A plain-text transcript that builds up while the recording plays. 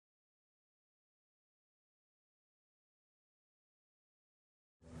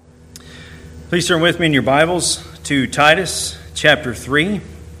Please turn with me in your Bibles to Titus chapter 3.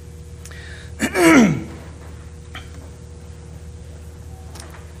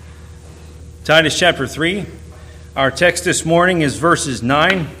 Titus chapter 3. Our text this morning is verses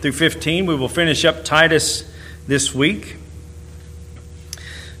 9 through 15. We will finish up Titus this week.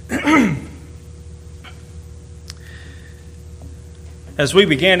 As we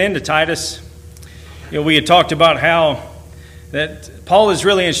began into Titus, we had talked about how that Paul is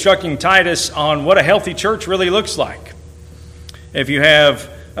really instructing Titus on what a healthy church really looks like. If you have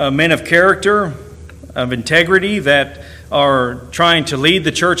men of character, of integrity that are trying to lead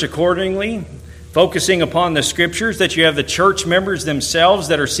the church accordingly, focusing upon the Scriptures, that you have the church members themselves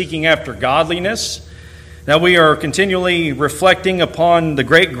that are seeking after godliness. Now we are continually reflecting upon the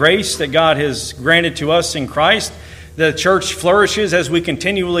great grace that God has granted to us in Christ. The church flourishes as we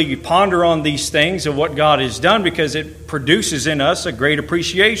continually ponder on these things of what God has done, because it produces in us a great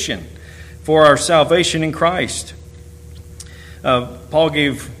appreciation for our salvation in Christ. Paul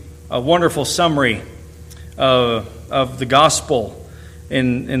gave a wonderful summary of the gospel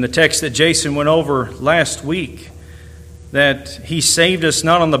in the text that Jason went over last week, that he saved us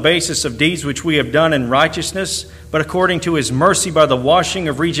not on the basis of deeds which we have done in righteousness, but according to his mercy by the washing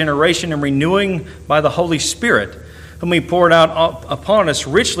of regeneration and renewing by the Holy Spirit, whom he poured out upon us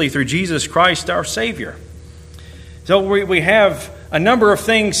richly through Jesus Christ our Savior. So we have a number of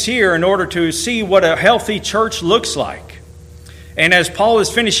things here in order to see what a healthy church looks like. And as Paul is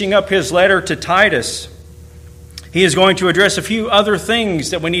finishing up his letter to Titus, he is going to address a few other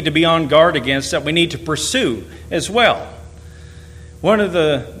things that we need to be on guard against, that we need to pursue as well. One of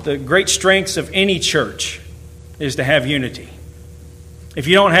the great strengths of any church is to have unity. If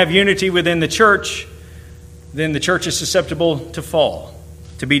you don't have unity within the church, then the church is susceptible to fall,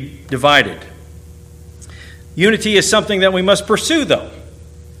 to be divided. Unity is something that we must pursue, though.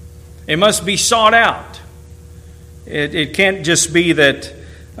 It must be sought out. It can't just be that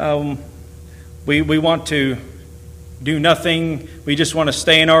we want to do nothing, we just want to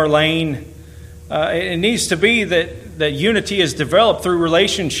stay in our lane. It needs to be that unity is developed through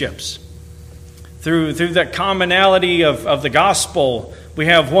relationships, through that commonality of the gospel. We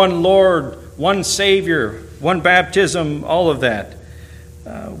have one Lord, one Savior, one baptism, all of that.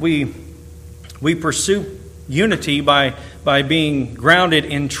 We pursue unity by being grounded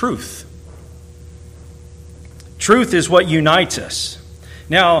in truth. Truth is what unites us.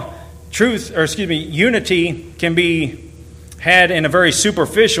 Now, unity can be had in a very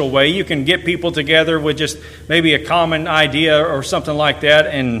superficial way. You can get people together with just maybe a common idea or something like that,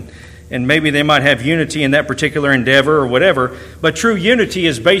 and maybe they might have unity in that particular endeavor or whatever. But true unity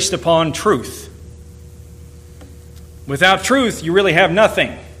is based upon truth. Without truth, you really have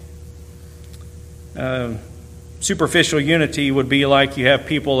nothing. Superficial unity would be like you have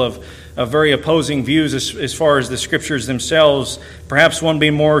people of very opposing views as far as the Scriptures themselves. Perhaps one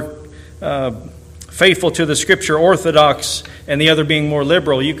being more faithful to the Scripture, orthodox, and the other being more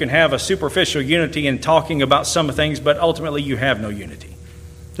liberal. You can have a superficial unity in talking about some things, but ultimately you have no unity.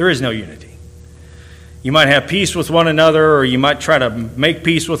 There is no unity. You might have peace with one another, or you might try to make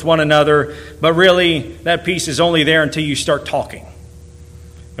peace with one another, but really that peace is only there until you start talking.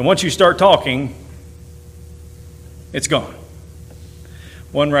 And once you start talking, it's gone.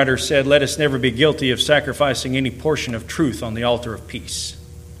 One writer said, "Let us never be guilty of sacrificing any portion of truth on the altar of peace."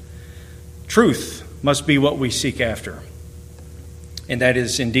 Truth must be what we seek after, and that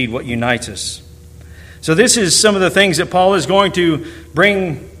is indeed what unites us. So this is some of the things that Paul is going to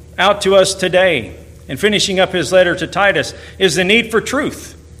bring out to us today. And finishing up his letter to Titus is the need for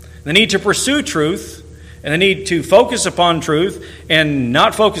truth, the need to pursue truth, and the need to focus upon truth and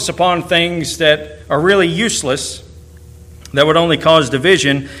not focus upon things that are really useless, that would only cause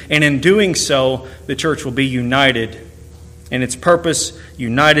division. And in doing so, the church will be united in its purpose,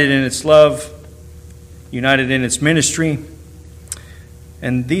 united in its love, united in its ministry.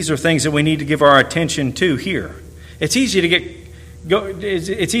 And these are things that we need to give our attention to here. It's easy to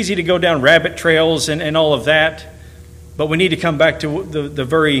go down rabbit trails and all of that, but we need to come back to the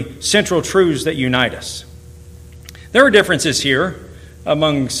very central truths that unite us. There are differences here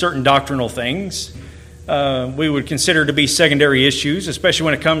among certain doctrinal things we would consider to be secondary issues, especially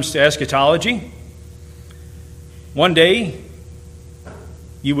when it comes to eschatology. One day,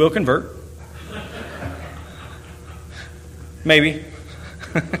 you will convert. Maybe.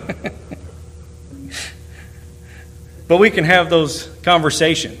 But we can have those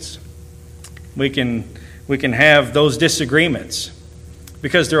conversations. We can have those disagreements,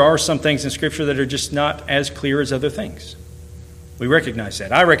 because there are some things in Scripture that are just not as clear as other things. We recognize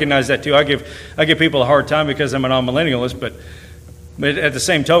that. I recognize that too. I give people a hard time because I'm an amillennialist, but But at the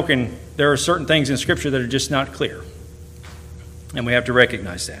same token, there are certain things in Scripture that are just not clear. And we have to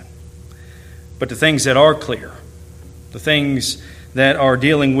recognize that. But the things that are clear, the things that are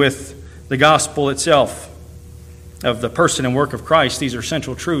dealing with the gospel itself of the person and work of Christ, these are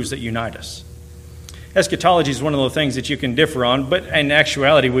central truths that unite us. Eschatology is one of those things that you can differ on, but in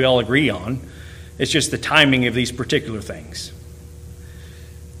actuality we all agree on. It's just the timing of these particular things.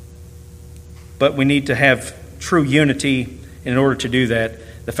 But we need to have true unity. In order to do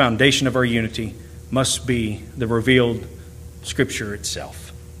that, the foundation of our unity must be the revealed Scripture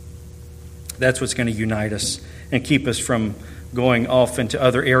itself. That's what's going to unite us and keep us from going off into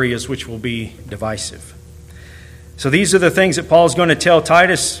other areas which will be divisive. So these are the things that Paul's going to tell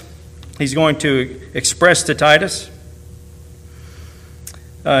Titus. He's going to express to Titus.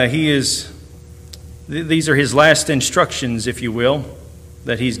 These are his last instructions, if you will,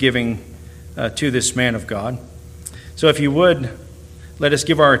 that he's giving to this man of God. So if you would, let us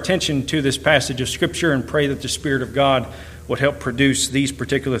give our attention to this passage of Scripture and pray that the Spirit of God would help produce these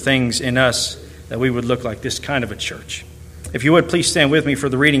particular things in us, that we would look like this kind of a church. If you would, please stand with me for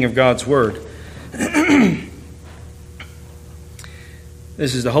the reading of God's Word.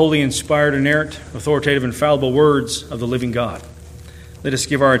 This is the holy, inspired, inerrant, authoritative, infallible words of the living God. Let us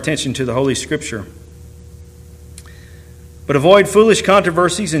give our attention to the Holy Scripture. But avoid foolish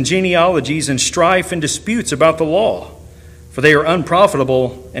controversies and genealogies and strife and disputes about the law, for they are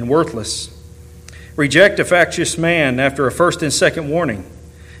unprofitable and worthless. Reject a factious man after a first and second warning,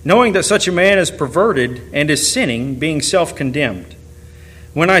 knowing that such a man is perverted and is sinning, being self-condemned.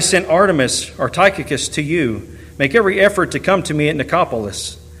 When I sent Artemas or Tychicus to you, make every effort to come to me at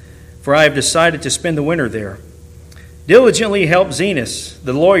Nicopolis, for I have decided to spend the winter there. Diligently help Zenas,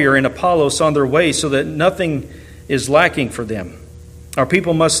 the lawyer, and Apollos on their way, so that nothing is lacking for them. Our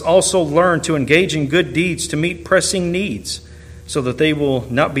people must also learn to engage in good deeds to meet pressing needs, so that they will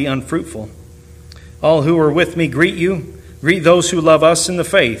not be unfruitful. All who are with me greet you. Greet those who love us in the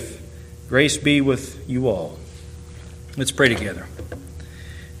faith. Grace be with you all. Let's pray together.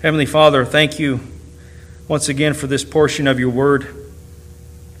 Heavenly Father, thank you once again for this portion of your word.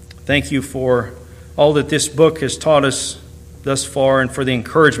 Thank you for all that this book has taught us thus far and for the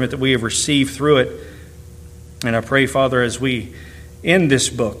encouragement that we have received through it. And I pray, Father, as we end this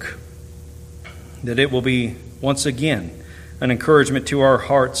book, that it will be once again an encouragement to our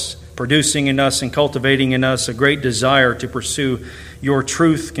hearts, producing in us and cultivating in us a great desire to pursue your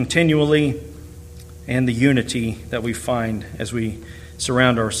truth continually and the unity that we find as we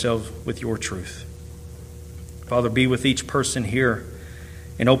surround ourselves with your truth. Father, be with each person here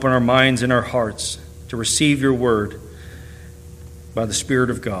and open our minds and our hearts to receive your word by the Spirit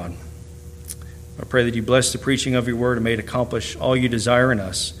of God. I pray that you bless the preaching of your word and may it accomplish all you desire in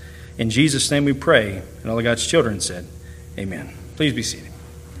us. In Jesus' name we pray, and all of God's children said, amen. Please be seated.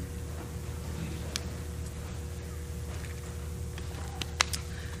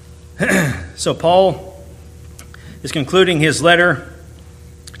 So Paul is concluding his letter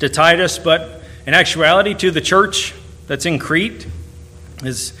to Titus, but in actuality to the church that's in Crete,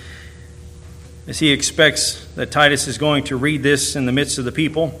 as he expects that Titus is going to read this in the midst of the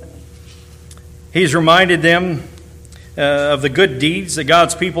people. He's reminded them of the good deeds that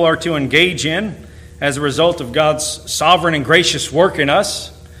God's people are to engage in as a result of God's sovereign and gracious work in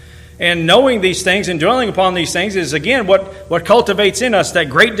us. And knowing these things and dwelling upon these things is, again, what cultivates in us that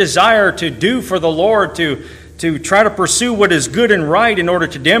great desire to do for the Lord, to try to pursue what is good and right in order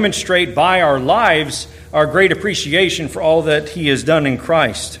to demonstrate by our lives our great appreciation for all that He has done in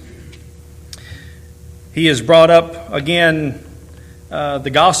Christ. He has brought up, again,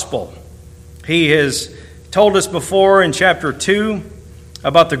 the gospel. He has told us before in chapter 2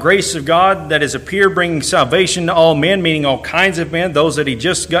 about the grace of God that has appeared, bringing salvation to all men, meaning all kinds of men, those that he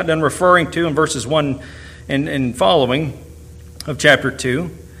just got done referring to in verses 1 and following of chapter 2.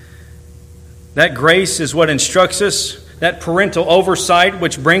 That grace is what instructs us, that parental oversight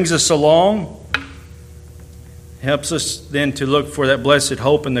which brings us along, helps us then to look for that blessed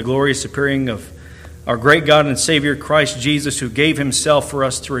hope and the glorious appearing of our great God and Savior, Christ Jesus, who gave himself for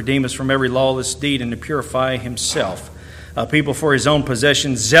us to redeem us from every lawless deed and to purify himself. People for his own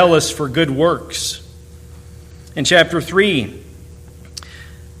possession, zealous for good works. In chapter 3,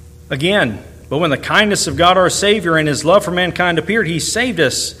 again, but when the kindness of God our Savior and his love for mankind appeared, he saved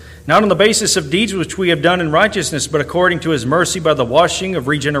us, not on the basis of deeds which we have done in righteousness, but according to his mercy by the washing of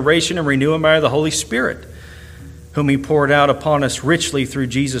regeneration and renewing by the Holy Spirit, whom he poured out upon us richly through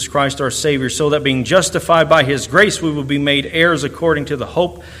Jesus Christ our Savior, so that being justified by his grace, we will be made heirs according to the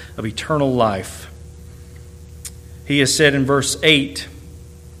hope of eternal life. He has said in verse 8,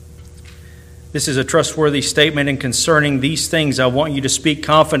 This is a trustworthy statement, and concerning these things I want you to speak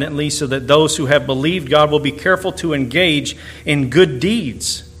confidently so that those who have believed God will be careful to engage in good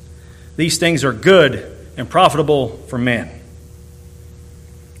deeds. These things are good and profitable for men.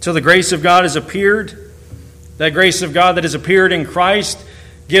 So the grace of God has appeared. That grace of God that has appeared in Christ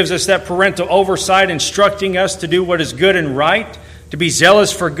gives us that parental oversight, instructing us to do what is good and right, to be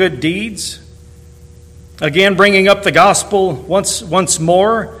zealous for good deeds. Again, bringing up the gospel once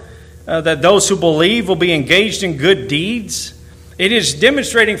more, that those who believe will be engaged in good deeds. It is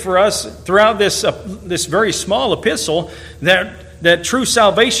demonstrating for us throughout this very small epistle that true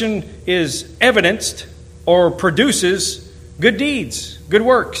salvation is evidenced or produces good deeds, good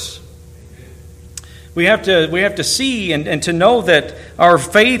works. We have to see and to know that our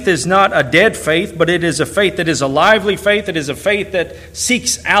faith is not a dead faith, but it is a faith that is a lively faith. It is a faith that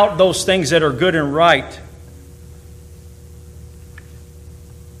seeks out those things that are good and right.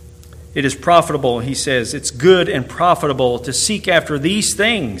 It is profitable, he says. It's good and profitable to seek after these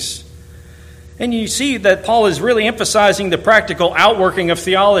things. And you see that Paul is really emphasizing the practical outworking of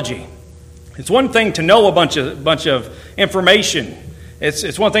theology. It's one thing to know a bunch of information.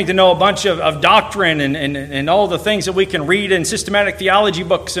 It's one thing to know a bunch of doctrine and all the things that we can read in systematic theology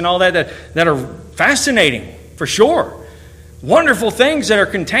books and all that are fascinating, for sure. Wonderful things that are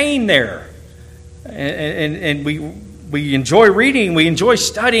contained there. And we enjoy reading, we enjoy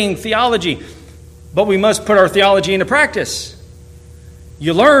studying theology, but we must put our theology into practice.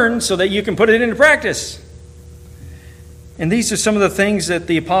 You learn so that you can put it into practice. And these are some of the things that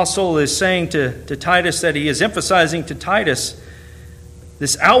the apostle is saying to Titus, that he is emphasizing to Titus.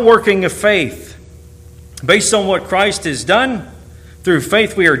 This outworking of faith, based on what Christ has done. Through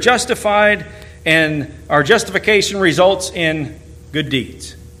faith we are justified, and our justification results in good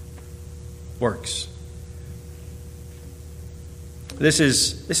deeds, works. This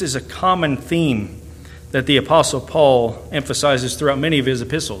is a common theme that the Apostle Paul emphasizes throughout many of his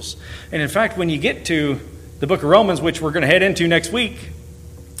epistles. And in fact, when you get to the book of Romans, which we're going to head into next week,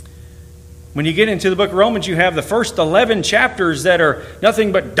 when you get into the book of Romans, you have the first 11 chapters that are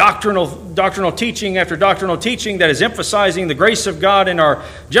nothing but doctrinal teaching after doctrinal teaching that is emphasizing the grace of God in our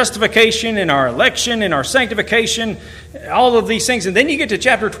justification, in our election, in our sanctification, all of these things. And then you get to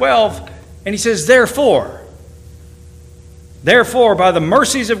chapter 12, and he says, Therefore, by the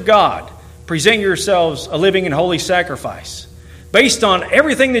mercies of God, present yourselves a living and holy sacrifice. Based on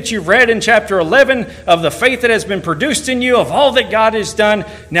everything that you've read in chapter 11 of the faith that has been produced in you, of all that God has done,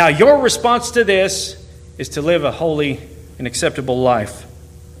 now your response to this is to live a holy and acceptable life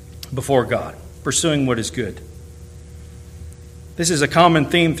before God, pursuing what is good. This is a common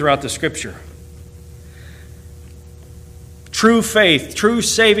theme throughout the Scripture. True faith, true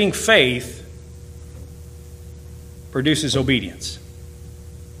saving faith, produces obedience,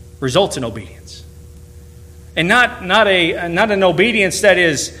 results in obedience. And not an obedience that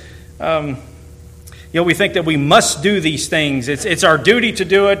is, we think that we must do these things. It's our duty to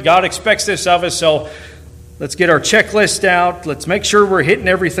do it. God expects this of us, so let's get our checklist out. Let's make sure we're hitting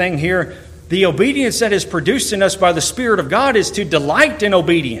everything here. The obedience that is produced in us by the Spirit of God is to delight in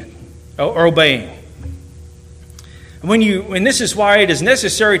obeying. And this is why it is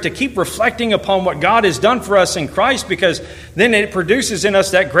necessary to keep reflecting upon what God has done for us in Christ, because then it produces in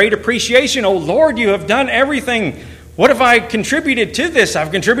us that great appreciation. Oh Lord, you have done everything. What have I contributed to this?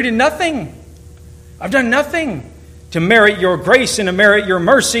 I've contributed nothing. I've done nothing to merit your grace and to merit your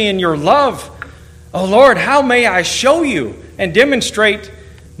mercy and your love. Oh Lord, how may I show you and demonstrate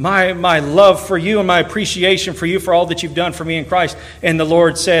my love for you and my appreciation for you for all that you've done for me in Christ? And the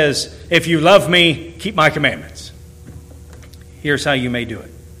Lord says, if you love me, keep my commandments. Here's how you may do it.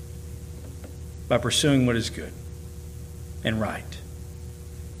 By pursuing what is good and right.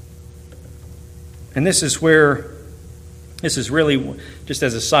 And this is really, just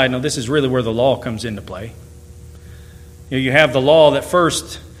as a side note, this is really where the law comes into play. You have the law that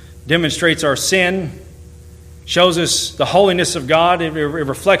first demonstrates our sin, shows us the holiness of God. It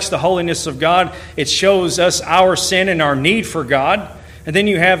reflects the holiness of God. It shows us our sin and our need for God. And then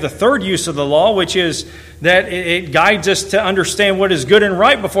you have the third use of the law, which is that it guides us to understand what is good and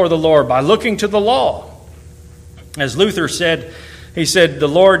right before the Lord by looking to the law. As Luther said, he said, the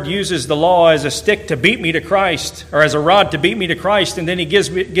Lord uses the law as a stick to beat me to Christ, or as a rod to beat me to Christ, and then he gives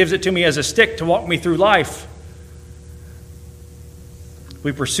it to me as a stick to walk me through life.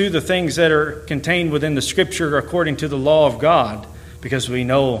 We pursue the things that are contained within the Scripture according to the law of God, because we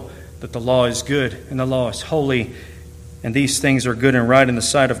know that the law is good and the law is holy, and these things are good and right in the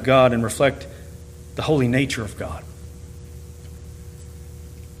sight of God and reflect the holy nature of God.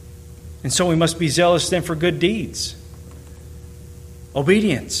 And so we must be zealous then for good deeds.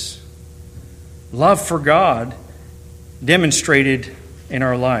 Obedience. love for God demonstrated in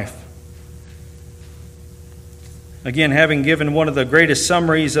our life. Again, having given one of the greatest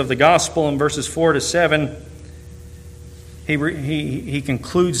summaries of the gospel in verses 4 to 7, he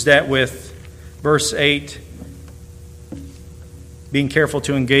concludes that with verse 8, being careful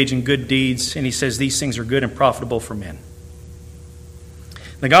to engage in good deeds, and he says these things are good and profitable for men.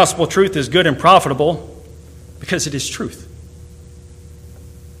 The gospel truth is good and profitable because it is truth.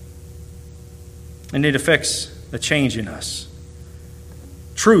 And it affects a change in us.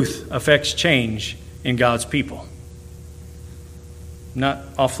 Truth affects change in God's people. Not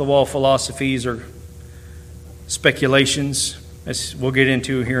off-the-wall philosophies or speculations, as we'll get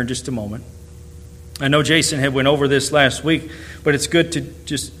into here in just a moment. I know Jason had went over this last week, but it's good to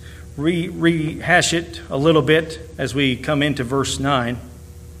just rehash it a little bit as we come into verse 9.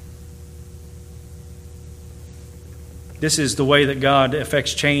 This is the way that God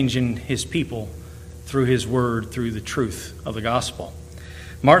affects change in His people through His Word, through the truth of the gospel.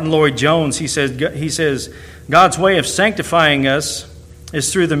 Martin Lloyd-Jones, he says, God's way of sanctifying us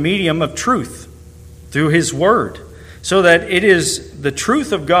is through the medium of truth, through His Word, so that it is the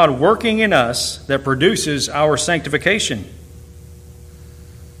truth of God working in us that produces our sanctification.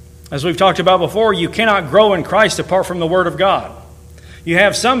 As we've talked about before, you cannot grow in Christ apart from the Word of God. You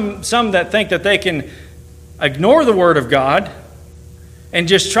have some that think that they can ignore the Word of God and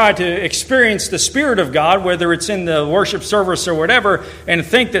just try to experience the Spirit of God, whether it's in the worship service or whatever, and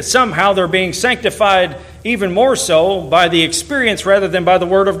think that somehow they're being sanctified even more so by the experience rather than by the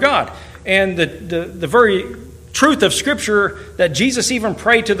Word of God. And the very truth of Scripture that Jesus even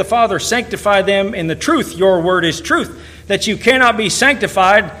prayed to the Father, sanctify them in the truth. Your word is truth. That you cannot be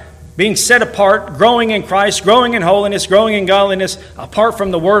sanctified, being set apart, growing in Christ, growing in holiness, growing in godliness, apart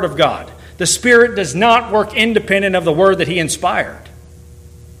from the Word of God. The Spirit does not work independent of the Word that He inspired.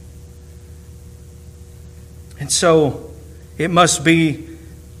 And so it must be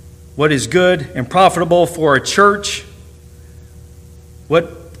what is good and profitable for a church,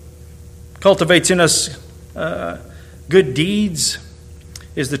 what cultivates in us good deeds,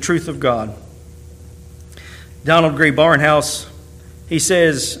 is the truth of God. Donald Gray Barnhouse, he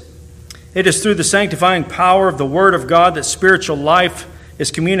says, it is through the sanctifying power of the Word of God that spiritual life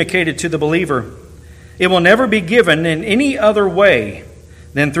is communicated to the believer. It will never be given in any other way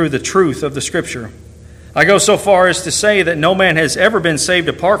than through the truth of the Scripture. I go so far as to say that no man has ever been saved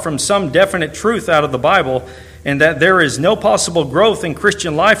apart from some definite truth out of the Bible, and that there is no possible growth in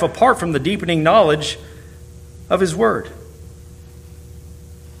Christian life apart from the deepening knowledge of His Word.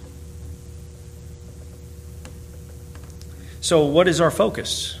 So what is our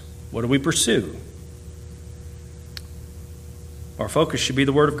focus? What do we pursue? Our focus should be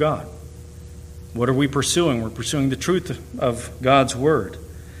the Word of God. What are we pursuing? We're pursuing the truth of God's Word.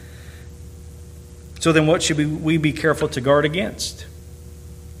 So then what should we be careful to guard against?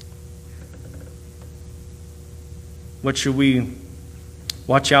 What should we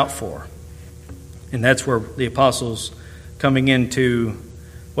watch out for? And that's where the apostle's coming into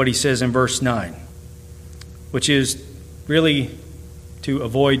what he says in verse 9, which is really to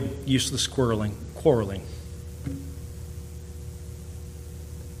avoid useless quarreling.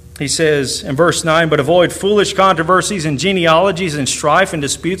 He says in verse 9, but avoid foolish controversies and genealogies and strife and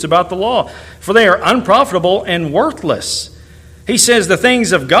disputes about the law, for they are unprofitable and worthless. He says the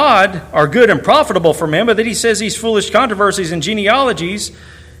things of God are good and profitable for men, but then he says these foolish controversies and genealogies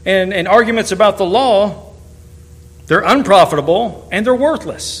and arguments about the law, they're unprofitable and they're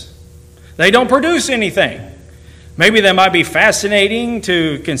worthless. They don't produce anything. Maybe they might be fascinating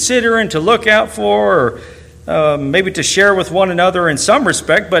to consider and to look out for, or maybe to share with one another in some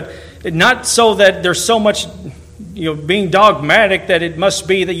respect, but not so that there's so much being dogmatic that it must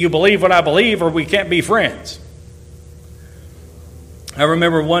be that you believe what I believe or we can't be friends. I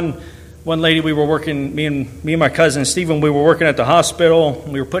remember one lady we were working, me and my cousin Stephen, we were working at the hospital.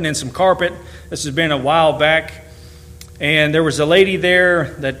 We were putting in some carpet. This has been a while back. And there was a lady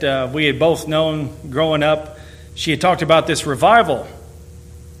there that we had both known growing up. She had talked about this revival.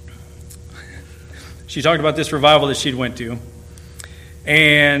 She talked about this revival that she'd went to.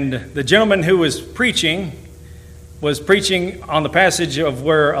 And the gentleman who was preaching on the passage of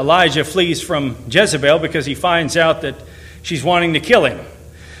where Elijah flees from Jezebel because he finds out that she's wanting to kill him.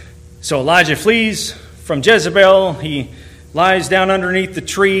 So Elijah flees from Jezebel. He lies down underneath the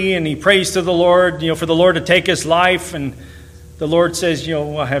tree and he prays to the Lord, for the Lord to take his life. And the Lord says,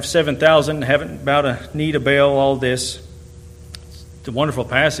 I have 7,000, haven't bowed a knee to Baal, all this. It's a wonderful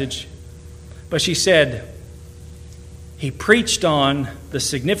passage. But she said, he preached on the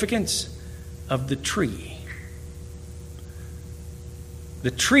significance of the tree.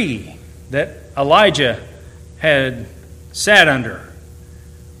 The tree that Elijah had sat under?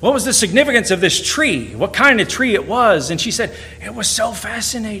 What was the significance of this tree? What kind of tree it was? And she said, it was so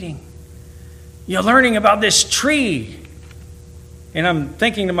fascinating. You're learning about this tree. And I'm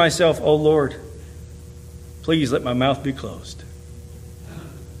thinking to myself, oh Lord, please let my mouth be closed.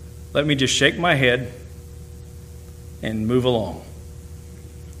 Let me just shake my head and move along.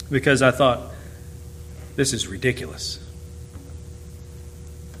 Because I thought, this is ridiculous.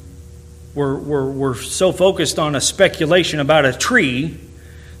 We're so focused on a speculation about a tree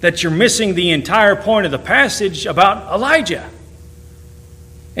that you're missing the entire point of the passage about Elijah.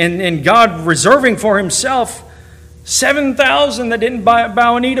 And God reserving for himself 7,000 that didn't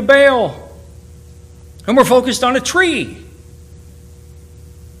bow a knee to Baal. And we're focused on a tree.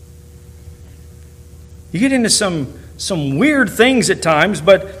 You get into some weird things at times,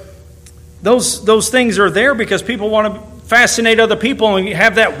 but those things are there because people want to fascinate other people and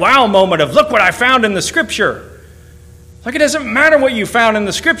have that wow moment of, look what I found in the Scripture. Like, it doesn't matter what you found in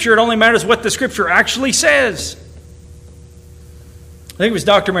the Scripture. It only matters what the Scripture actually says. I think it was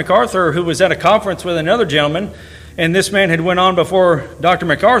Dr. MacArthur who was at a conference with another gentleman, and this man had went on before Dr.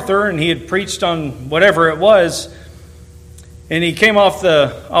 MacArthur, and he had preached on whatever it was. And he came off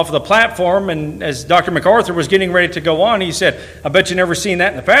the platform, and as Dr. MacArthur was getting ready to go on, he said, I bet you never seen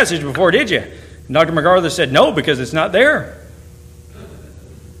that in the passage before, did you? And Dr. MacArthur said, no, because it's not there.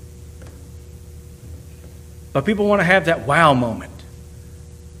 But people want to have that wow moment.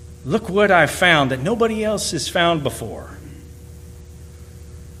 Look what I found that nobody else has found before.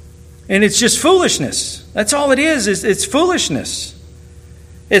 And it's just foolishness. That's all it is it's foolishness.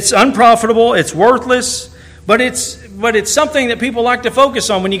 It's unprofitable, it's worthless, but it's something that people like to focus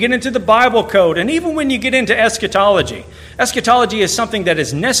on when you get into the Bible code, and even when you get into eschatology. Eschatology is something that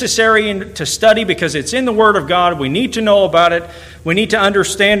is necessary to study because it's in the Word of God. We need to know about it. We need to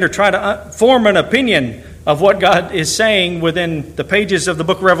understand or try to form an opinion of what God is saying within the pages of the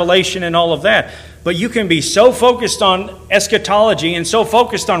book of Revelation and all of that. But you can be so focused on eschatology and so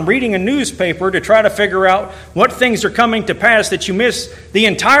focused on reading a newspaper to try to figure out what things are coming to pass that you miss the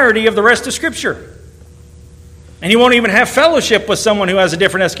entirety of the rest of Scripture. And you won't even have fellowship with someone who has a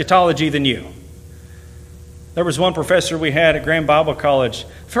different eschatology than you. There was one professor we had at Grand Bible College,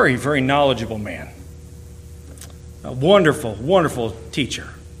 very, very knowledgeable man. A wonderful, wonderful teacher,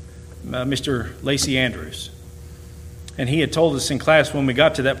 Mr. Lacey Andrews. And he had told us in class when we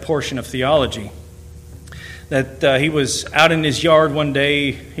got to that portion of theology that he was out in his yard one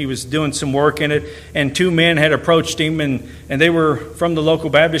day, he was doing some work in it, and two men had approached him, and they were from the local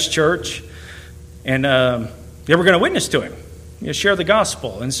Baptist church, and they were going to witness to him, share the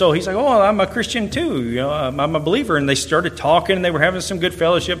gospel. And so he's like, oh, I'm a Christian too, I'm a believer. And they started talking, and they were having some good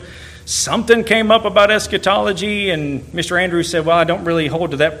fellowship. Something came up about eschatology, and Mr. Andrews said, well, I don't really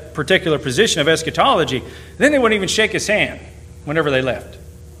hold to that particular position of eschatology. Then they wouldn't even shake his hand whenever they left.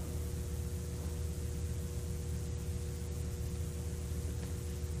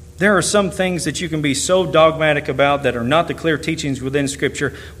 There are some things that you can be so dogmatic about that are not the clear teachings within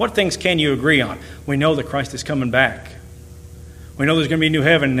Scripture. What things can you agree on? We know that Christ is coming back. We know there's going to be a new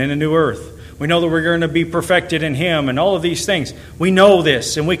heaven and a new earth. We know that we're going to be perfected in Him and all of these things. We know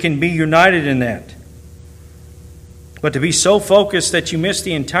this, and we can be united in that. But to be so focused that you miss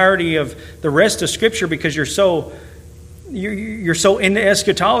the entirety of the rest of Scripture because you're so into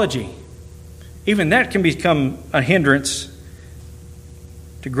eschatology, even that can become a hindrance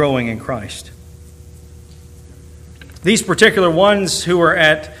to growing in Christ. These particular ones who are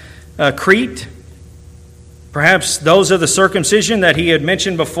at Crete, perhaps those of the circumcision that he had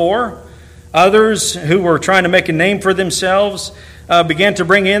mentioned before, others who were trying to make a name for themselves, began to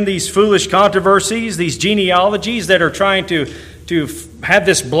bring in these foolish controversies, these genealogies that are trying to have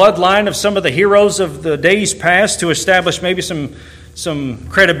this bloodline of some of the heroes of the days past to establish maybe some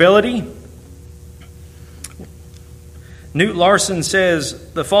credibility. Newt Larson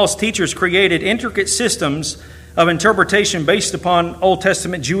says the false teachers created intricate systems of interpretation based upon Old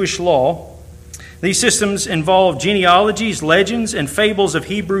Testament Jewish law. These systems involve genealogies, legends, and fables of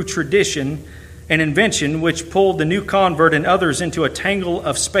Hebrew tradition and invention, which pulled the new convert and others into a tangle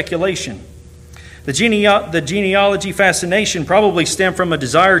of speculation. The genealogy fascination probably stemmed from a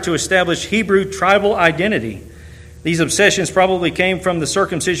desire to establish Hebrew tribal identity. These obsessions probably came from the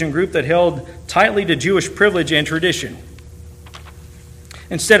circumcision group that held tightly to Jewish privilege and tradition.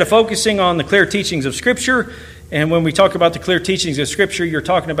 Instead of focusing on the clear teachings of Scripture, and when we talk about the clear teachings of Scripture, you're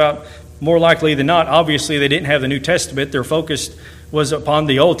talking about, more likely than not, obviously they didn't have the New Testament. Their focus was upon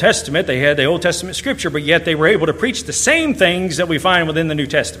the Old Testament. They had the Old Testament Scripture, but yet they were able to preach the same things that we find within the New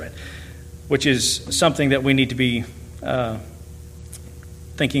Testament, which is something that we need to be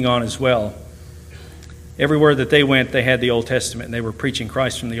thinking on as well. Everywhere that they went, they had the Old Testament, and they were preaching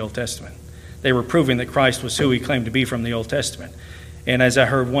Christ from the Old Testament. They were proving that Christ was who he claimed to be from the Old Testament. And as I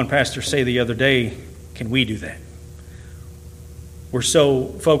heard one pastor say the other day, can we do that? We're so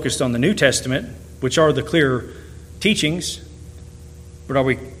focused on the New Testament, which are the clear teachings, but are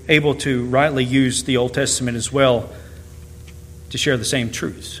we able to rightly use the Old Testament as well to share the same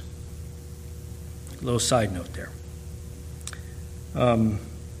truths? A little side note there.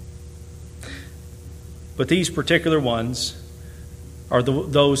 But these particular ones are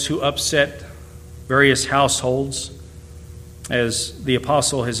those who upset various households, as the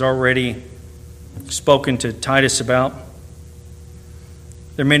apostle has already spoken to Titus about.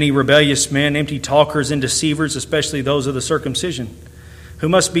 There are many rebellious men, empty talkers and deceivers, especially those of the circumcision, who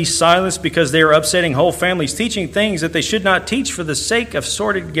must be silenced because they are upsetting whole families, teaching things that they should not teach for the sake of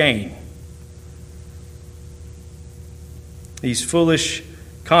sordid gain. These foolish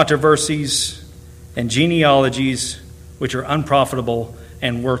controversies and genealogies which are unprofitable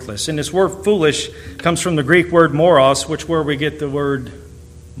and worthless. And this word foolish comes from the Greek word moros, which where we get the word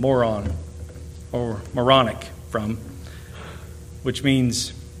moron or moronic from, which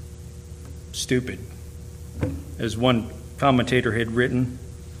means stupid, as one commentator had written.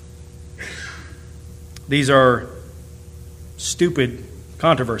 These are stupid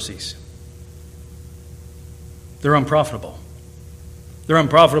controversies. They're unprofitable. They're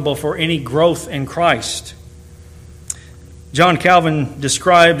unprofitable for any growth in Christ. John Calvin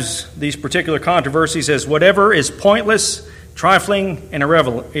describes these particular controversies as whatever is pointless, trifling, and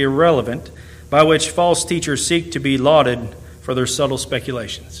irrelevant, by which false teachers seek to be lauded for their subtle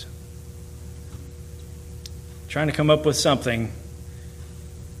speculations. Trying to come up with something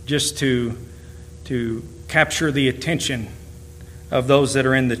just to capture the attention of those that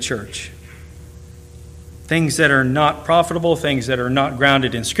are in the church. Things that are not profitable, things that are not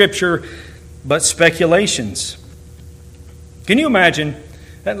grounded in Scripture, but speculations. Can you imagine?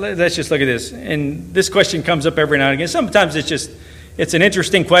 Let's just look at this. And this question comes up every now and again. Sometimes it's an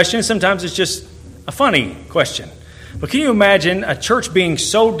interesting question. Sometimes it's just a funny question. But can you imagine a church being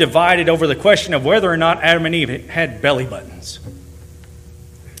so divided over the question of whether or not Adam and Eve had belly buttons?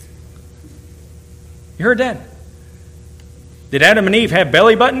 You heard that? Did Adam and Eve have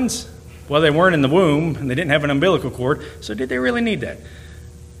belly buttons? Well, they weren't in the womb, and they didn't have an umbilical cord, so did they really need that?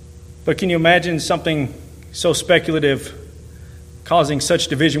 But can you imagine something so speculative causing such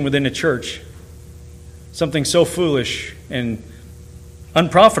division within a church? Something so foolish and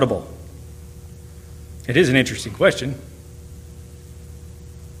unprofitable. It is an interesting question.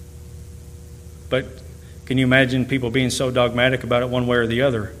 But can you imagine people being so dogmatic about it one way or the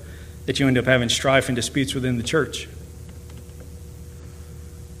other that you end up having strife and disputes within the church?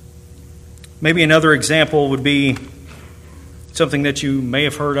 Maybe another example would be something that you may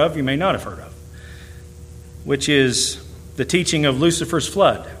have heard of, you may not have heard of, which is the teaching of Lucifer's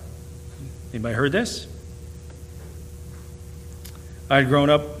flood. Anybody heard this? I'd grown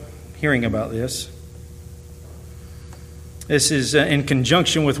up hearing about this. This is in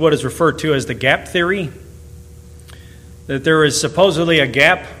conjunction with what is referred to as the gap theory, that there is supposedly a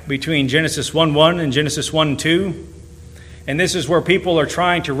gap between Genesis 1:1 and Genesis 1:2. And this is where people are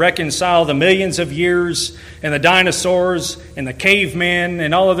trying to reconcile the millions of years and the dinosaurs and the cavemen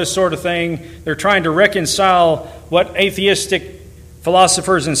and all of this sort of thing. They're trying to reconcile what atheistic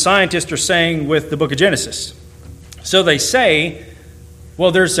philosophers and scientists are saying with the book of Genesis. So they say,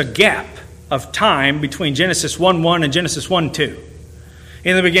 well, there's a gap of time between Genesis 1:1 and Genesis 1:2.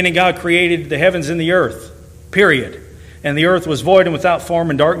 In the beginning, God created the heavens and the earth, period. And the earth was void and without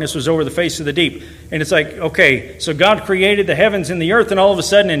form, and darkness was over the face of the deep. And it's like, okay, so God created the heavens and the earth, and all of a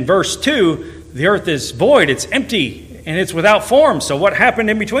sudden in verse 2, the earth is void, it's empty, and it's without form. So what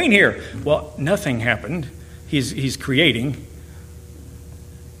happened in between here? Well, nothing happened. He's creating.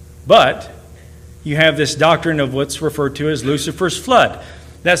 But you have this doctrine of what's referred to as Lucifer's flood.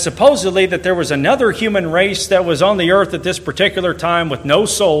 That supposedly that there was another human race that was on the earth at this particular time with no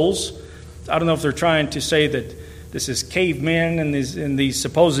souls. I don't know if they're trying to say that this is cavemen, and these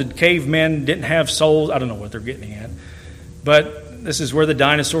supposed cavemen didn't have souls. I don't know what they're getting at. But this is where the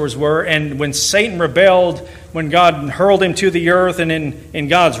dinosaurs were. And when Satan rebelled, when God hurled him to the earth, and in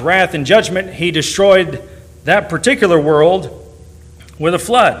God's wrath and judgment, he destroyed that particular world with a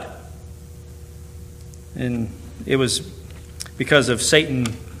flood. And it was because of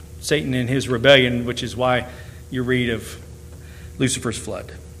Satan and his rebellion, which is why you read of Lucifer's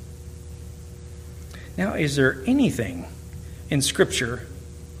flood. Now, is there anything in Scripture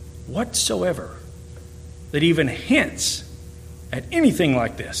whatsoever that even hints at anything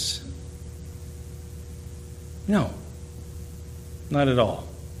like this? No. Not at all.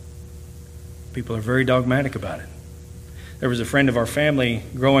 People are very dogmatic about it. There was a friend of our family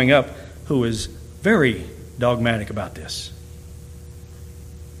growing up who was very dogmatic about this.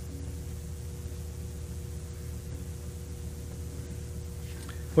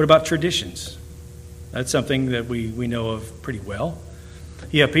 What about traditions? That's something that we know of pretty well.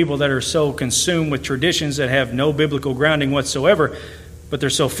 You have people that are so consumed with traditions that have no biblical grounding whatsoever, but they're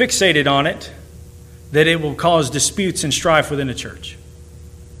so fixated on it that it will cause disputes and strife within the church.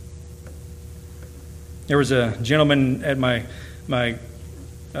 There was a gentleman at my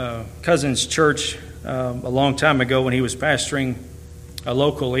cousin's church a long time ago when he was pastoring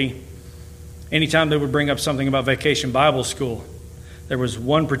locally. Anytime they would bring up something about Vacation Bible School, there was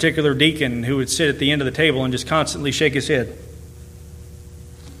one particular deacon who would sit at the end of the table and just constantly shake his head.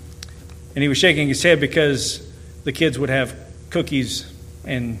 And he was shaking his head because the kids would have cookies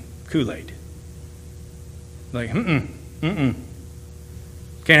and Kool-Aid. Like, can't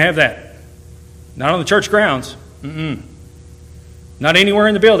have that. Not on the church grounds. Not anywhere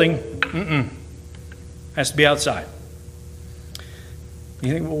in the building. Has to be outside.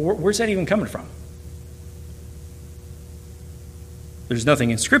 You think, well, where's that even coming from? There's nothing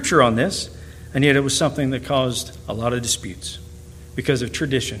in Scripture on this, and yet it was something that caused a lot of disputes because of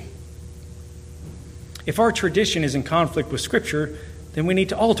tradition. If our tradition is in conflict with Scripture, then we need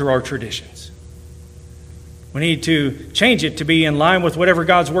to alter our traditions. We need to change it to be in line with whatever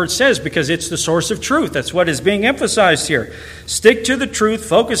God's Word says because it's the source of truth. That's what is being emphasized here. Stick to the truth,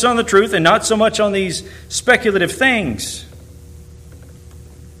 focus on the truth, and not so much on these speculative things.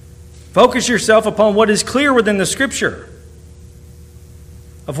 Focus yourself upon what is clear within the Scripture.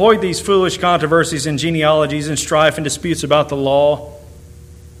 Avoid these foolish controversies and genealogies and strife and disputes about the law.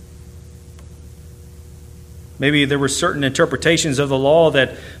 Maybe there were certain interpretations of the law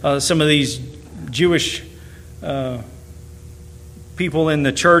that some of these Jewish people in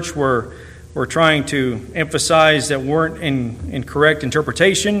the church were trying to emphasize that weren't in correct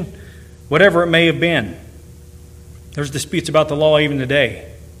interpretation, whatever it may have been. There's disputes about the law even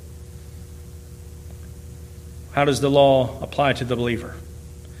today. How does the law apply to the believer?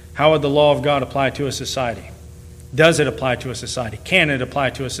 How would the law of God apply to a society? Does it apply to a society? Can it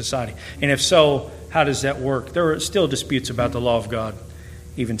apply to a society? And if so, how does that work? There are still disputes about the law of God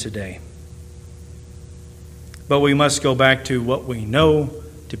even today. But we must go back to what we know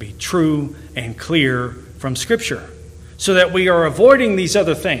to be true and clear from Scripture so that we are avoiding these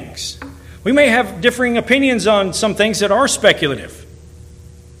other things. We may have differing opinions on some things that are speculative.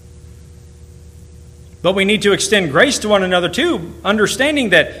 But we need to extend grace to one another too, understanding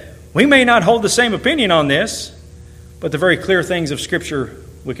that we may not hold the same opinion on this, but the very clear things of Scripture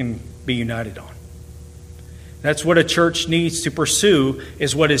we can be united on. That's what a church needs to pursue,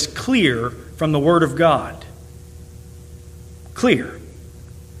 is what is clear from the Word of God. Clear.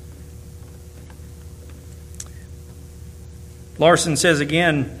 Larson says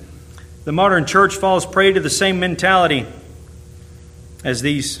again, the modern church falls prey to the same mentality as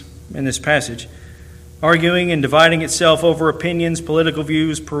these in this passage, arguing and dividing itself over opinions, political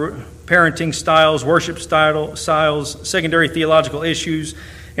views, parenting styles, worship styles, secondary theological issues,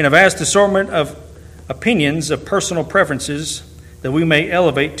 and a vast assortment of opinions of personal preferences that we may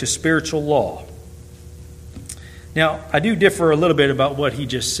elevate to spiritual law. Now, I do differ a little bit about what he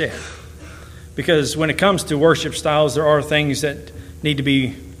just said, because when it comes to worship styles, there are things that need to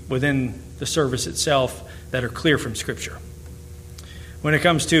be within the service itself that are clear from Scripture. When it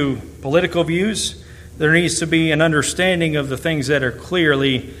comes to political views, there needs to be an understanding of the things that are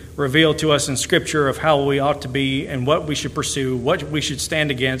clearly revealed to us in Scripture of how we ought to be and what we should pursue, what we should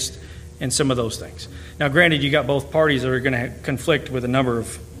stand against, and some of those things. Now, granted, you got both parties that are going to conflict with a number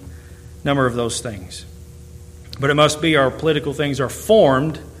of those things. But it must be our political things are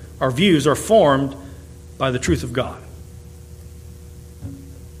formed, our views are formed by the truth of God.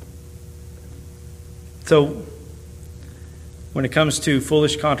 So, when it comes to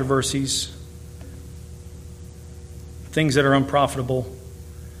foolish controversies, things that are unprofitable,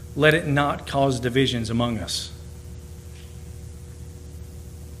 let it not cause divisions among us.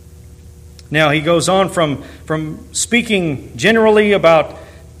 Now, he goes on from speaking generally about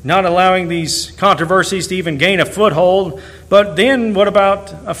not allowing these controversies to even gain a foothold, but then what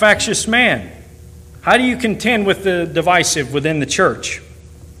about a factious man? How do you contend with the divisive within the church?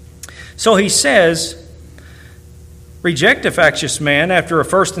 So he says, reject a factious man after a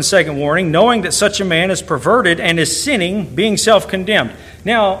first and second warning, knowing that such a man is perverted and is sinning, being self-condemned.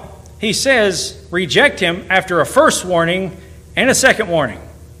 Now, he says, reject him after a first warning and a second warning.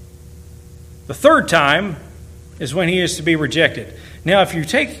 The third time is when he is to be rejected. Now, if you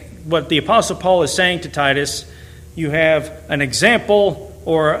take what the Apostle Paul is saying to Titus, you have an example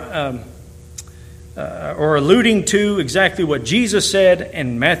or alluding to exactly what Jesus said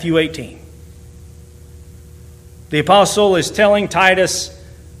in Matthew 18. The apostle is telling Titus,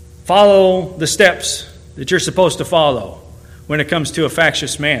 follow the steps that you're supposed to follow when it comes to a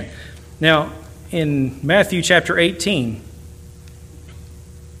factious man. Now, in Matthew chapter 18,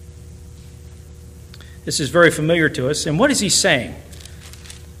 this is very familiar to us. And what is he saying?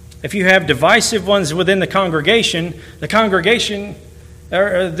 If you have divisive ones within the congregation,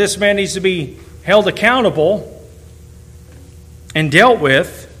 this man needs to be held accountable and dealt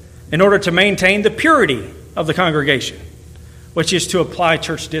with in order to maintain the purity of the congregation, which is to apply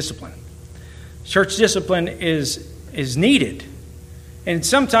church discipline. Church discipline is needed. And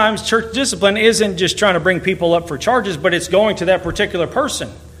sometimes church discipline isn't just trying to bring people up for charges, but it's going to that particular person.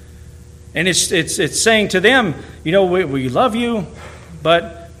 And it's saying to them, we love you,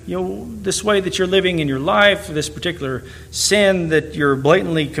 but this way that you're living in your life, this particular sin that you're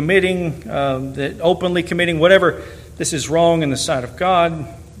blatantly committing, that openly committing, whatever, this is wrong in the sight of God.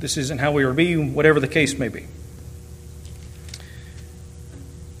 This isn't how we are to be, whatever the case may be.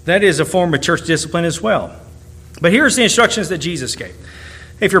 That is a form of church discipline as well. But here's the instructions that Jesus gave.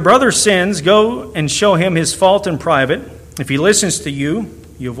 If your brother sins, go and show him his fault in private. If he listens to you,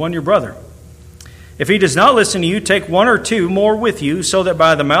 you have won your brother. If he does not listen to you, take one or two more with you, so that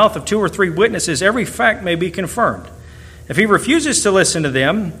by the mouth of 2 or 3 witnesses every fact may be confirmed. If he refuses to listen to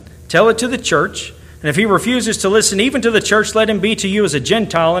them, tell it to the church. And if he refuses to listen even to the church, let him be to you as a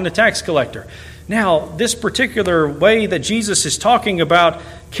Gentile and a tax collector. Now, this particular way that Jesus is talking about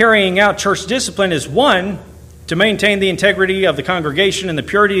carrying out church discipline is, one, to maintain the integrity of the congregation and the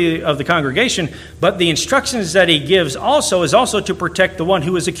purity of the congregation, but the instructions that he gives is also to protect the one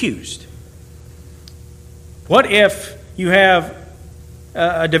who is accused. What if you have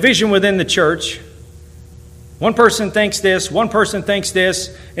a division within the church? One person thinks this, one person thinks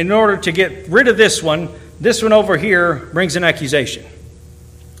this. In order to get rid of this one over here brings an accusation.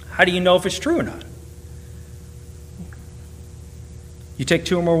 How do you know if it's true or not? You take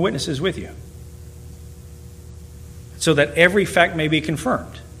 2 or more witnesses with you, so that every fact may be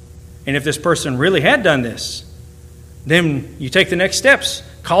confirmed. And if this person really had done this, then you take the next steps.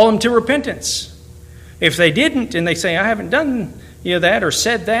 Call them to repentance. If they didn't, and they say, I haven't done that or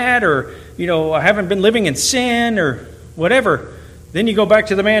said that, or I haven't been living in sin or whatever, then you go back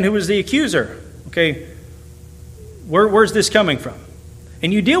to the man who was the accuser. Okay, where's this coming from?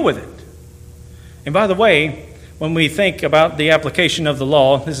 And you deal with it. And by the way, when we think about the application of the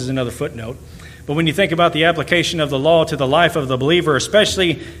law, this is another footnote, but when you think about the application of the law to the life of the believer,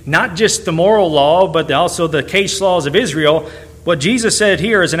 especially not just the moral law, but also the case laws of Israel, what Jesus said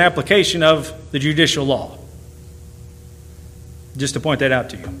here is an application of the judicial law. Just to point that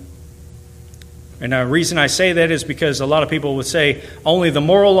out to you. And the reason I say that is because a lot of people would say only the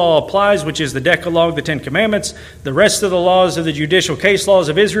moral law applies, which is the Decalogue, the 10 Commandments. The rest of the laws of the judicial case laws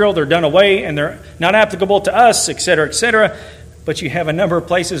of Israel, they're done away and they're not applicable to us, etc., etc. But you have a number of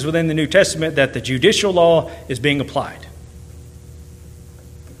places within the New Testament that the judicial law is being applied.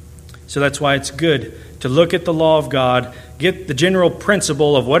 So that's why it's good to look at the law of God, get the general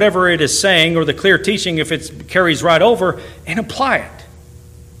principle of whatever it is saying or the clear teaching if it carries right over, and apply it.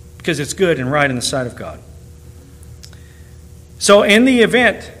 Because it's good and right in the sight of God. So in the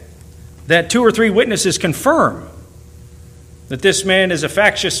event that 2 or 3 witnesses confirm that this man is a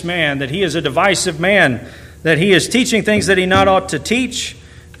factious man, that he is a divisive man, that he is teaching things that he not ought to teach,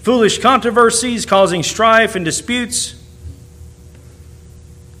 foolish controversies, causing strife and disputes,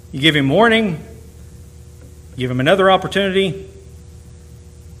 you give him warning, give him another opportunity,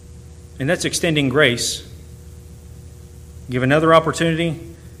 and that's extending grace. Give another opportunity.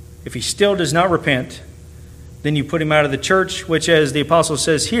 If he still does not repent, then you put him out of the church, which, as the apostle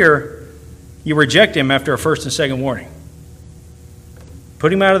says here, you reject him after a first and second warning.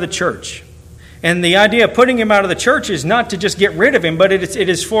 Put him out of the church. And the idea of putting him out of the church is not to just get rid of him, but it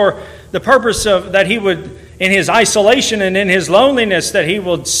is for the purpose of that he would, in his isolation and in his loneliness, that he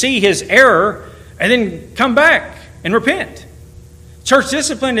will see his error and then come back and repent. Church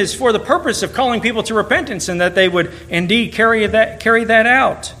discipline is for the purpose of calling people to repentance, and that they would indeed carry that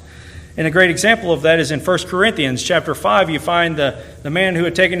out. And a great example of that is in 1 Corinthians chapter 5. You find the man who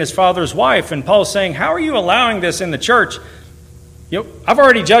had taken his father's wife, and Paul's saying, how are you allowing this in the church? I've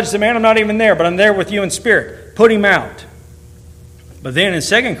already judged the man, I'm not even there, but I'm there with you in spirit. Put him out. But then in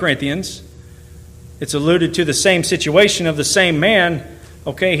 2 Corinthians, it's alluded to the same situation of the same man.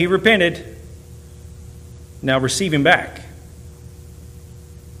 Okay, he repented. Now receive him back.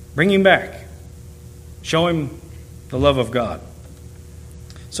 Bring him back. Show him the love of God.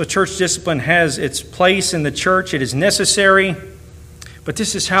 So church discipline has its place in the church. It is necessary. But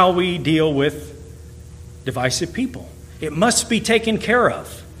this is how we deal with divisive people. It must be taken care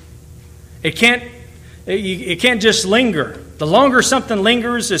of. It can't just linger. The longer something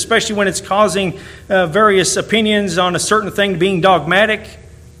lingers, especially when it's causing various opinions on a certain thing being dogmatic,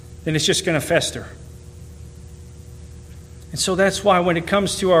 then it's just going to fester. And so that's why when it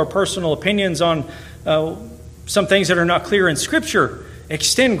comes to our personal opinions on some things that are not clear in Scripture,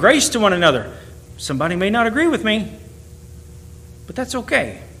 extend grace to one another. Somebody may not agree with me, but that's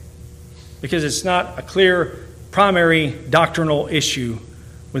okay, because it's not a clear primary doctrinal issue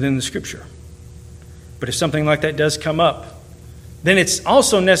within the Scripture. But if something like that does come up, then it's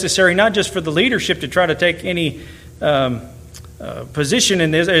also necessary not just for the leadership to try to take any position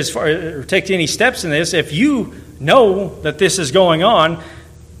in this, or take any steps in this. If you know that this is going on,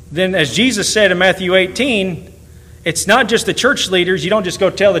 then as Jesus said in Matthew 18, it's not just the church leaders. You don't just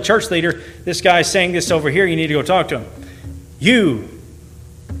go tell the church leader, this guy's saying this over here, you need to go talk to him. You,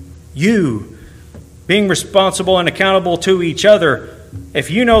 being responsible and accountable to each other,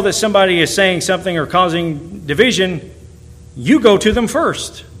 if you know that somebody is saying something or causing division, you go to them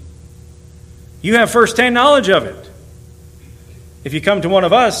first. You have first-hand knowledge of it. If you come to one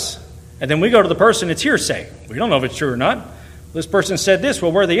of us, and then we go to the person, it's hearsay. We don't know if it's true or not. This person said this.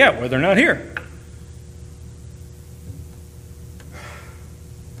 Well, where are they at? Well, they're not here.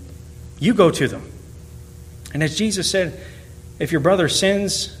 You go to them. And as Jesus said, if your brother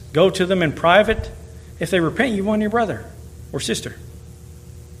sins, go to them in private. If they repent, you won your brother or sister.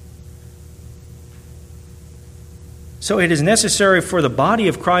 So it is necessary for the body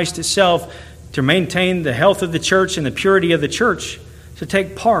of Christ itself to maintain the health of the church and the purity of the church, to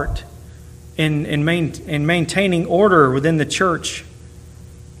take part in maintaining order within the church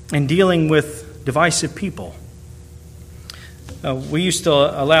and dealing with divisive people. We used to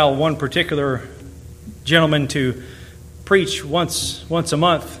allow one particular gentleman to preach once a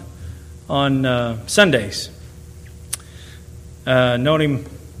month on Sundays. Known him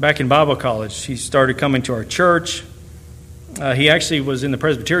back in Bible college. He started coming to our church. He actually was in the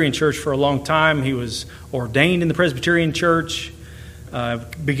Presbyterian church for a long time. He was ordained in the Presbyterian church,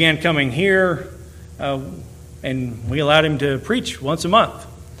 began coming here, and we allowed him to preach once a month.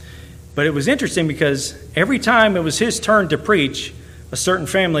 But it was interesting because every time it was his turn to preach, a certain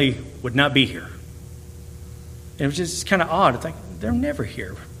family would not be here. And it was just kind of odd. It's like, they're never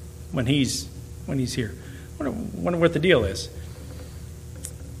here when he's here. I wonder what the deal is.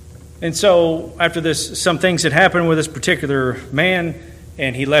 And so after this, some things had happened with this particular man,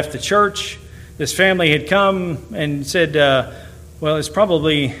 and he left the church. This family had come and said, well, it's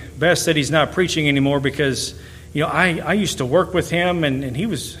probably best that he's not preaching anymore because, I used to work with him, and he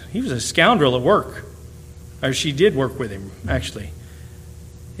was a scoundrel at work. Or she did work with him, actually.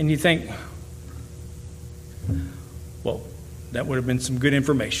 And you think, well, that would have been some good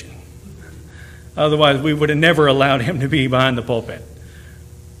information. Otherwise, we would have never allowed him to be behind the pulpit.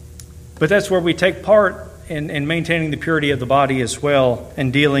 But that's where we take part in maintaining the purity of the body as well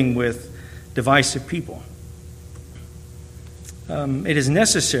and dealing with divisive people. It is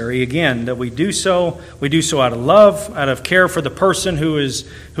necessary, again, that we do so. We do so out of love, out of care for the person who is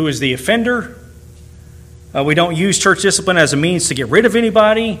the offender. We don't use church discipline as a means to get rid of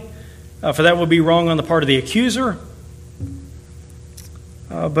anybody, for that would be wrong on the part of the accuser.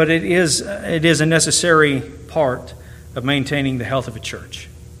 But it is a necessary part of maintaining the health of a church.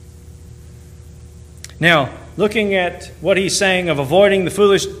 Now, looking at what he's saying of avoiding the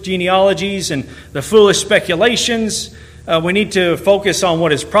foolish genealogies and the foolish speculations, we need to focus on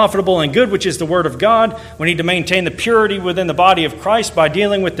what is profitable and good, which is the Word of God. We need to maintain the purity within the body of Christ by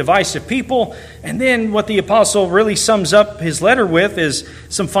dealing with divisive people. And then what the apostle really sums up his letter with is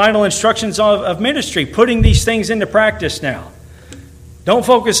some final instructions of ministry, putting these things into practice now. Don't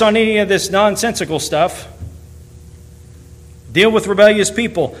focus on any of this nonsensical stuff. Deal with rebellious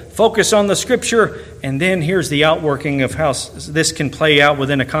people. Focus on the Scripture. And then here's the outworking of how this can play out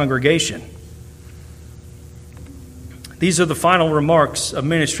within a congregation. These are the final remarks of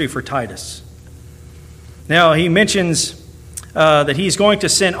ministry for Titus. Now, he mentions that he's going to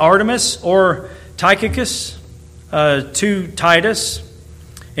send Artemas or Tychicus to Titus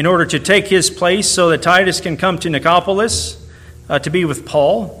in order to take his place so that Titus can come to Nicopolis to be with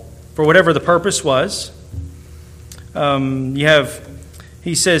Paul for whatever the purpose was.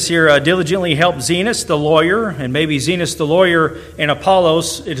 He says here, diligently help Zenas the lawyer, and maybe Zenas the lawyer and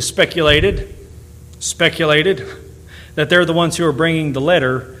Apollos, it is speculated that they're the ones who are bringing the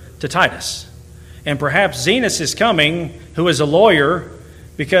letter to Titus. And perhaps Zenas is coming, who is a lawyer,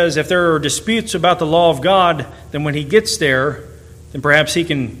 because if there are disputes about the law of God, then when he gets there, And perhaps he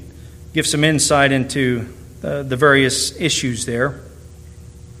can give some insight into the various issues there.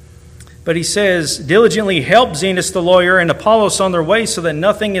 But he says, diligently help Zenas the lawyer and Apollos on their way so that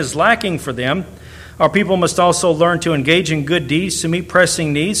nothing is lacking for them. Our people must also learn to engage in good deeds to meet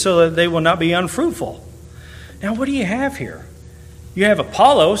pressing needs so that they will not be unfruitful. Now, what do you have here? You have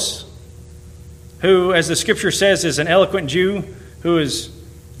Apollos, who, as the Scripture says, is an eloquent Jew who is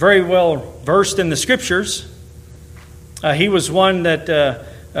very well versed in the Scriptures. He was one that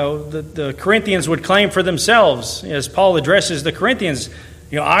the Corinthians would claim for themselves as Paul addresses the Corinthians.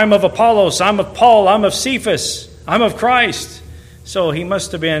 I'm of Apollos, I'm of Paul, I'm of Cephas, I'm of Christ. So he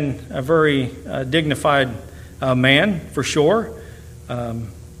must have been a very dignified man, for sure.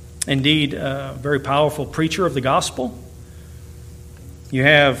 Indeed, a very powerful preacher of the gospel. You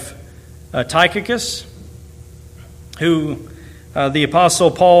have Titus, who the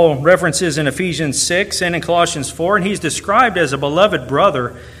Apostle Paul references in Ephesians 6 and in Colossians 4, and he's described as a beloved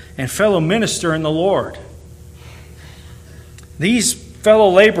brother and fellow minister in the Lord. These fellow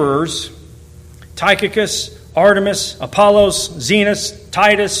laborers, Tychicus, Artemis, Apollos, Zenas,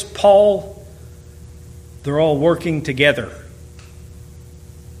 Titus, Paul, they're all working together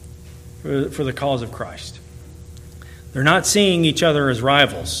for the cause of Christ. They're not seeing each other as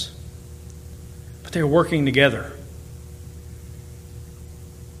rivals, but they're working together.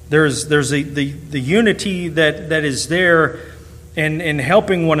 There's the unity that is there in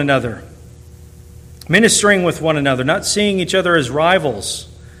helping one another, ministering with one another, not seeing each other as rivals.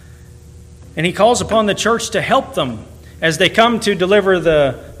 And he calls upon the church to help them as they come to deliver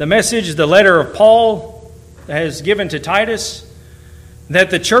the message, the letter of Paul has given to Titus, that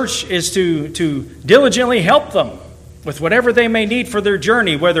the church is to diligently help them with whatever they may need for their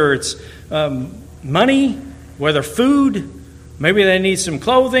journey, whether it's money, whether food, maybe they need some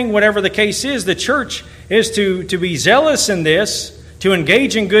clothing, whatever the case is. The church is to be zealous in this, to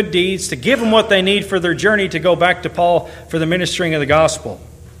engage in good deeds, to give them what they need for their journey to go back to Paul for the ministering of the gospel.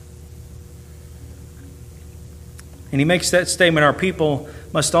 And he makes that statement, our people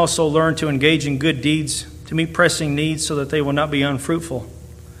must also learn to engage in good deeds to meet pressing needs so that they will not be unfruitful.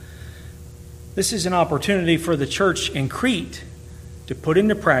 This is an opportunity for the church in Crete to put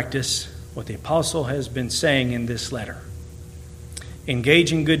into practice what the apostle has been saying in this letter.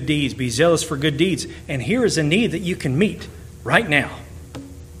 Engage in good deeds, be zealous for good deeds. And here is a need that you can meet right now.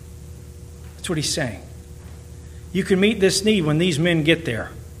 That's what he's saying. You can meet this need when these men get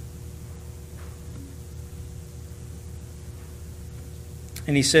there.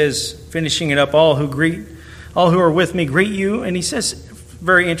 And he says, finishing it up, all who are with me greet you. And he says,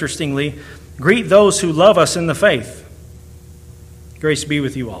 very interestingly, greet those who love us in the faith. Grace be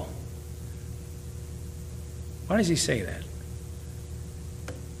with you all. Why does he say that?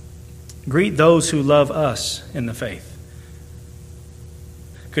 Greet those who love us in the faith.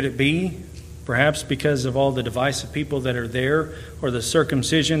 Could it be perhaps because of all the divisive people that are there, or the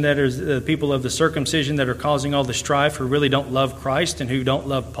circumcision that is the people of the circumcision that are causing all the strife, who really don't love Christ and who don't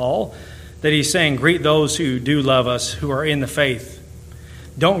love Paul, that he's saying, greet those who do love us, who are in the faith.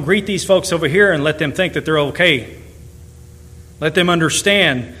 Don't greet these folks over here and let them think that they're okay. Let them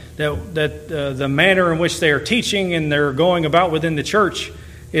understand that the manner in which they are teaching and they're going about within the church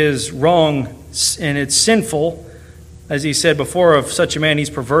is wrong and it's sinful. As he said before, of such a man, he's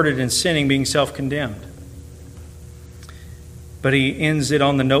perverted and sinning, being self-condemned. But he ends it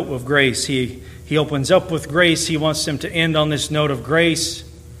on the note of grace. He opens up with grace. He wants them to end on this note of grace.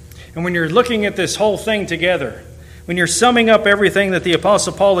 And when you're looking at this whole thing together, when you're summing up everything that the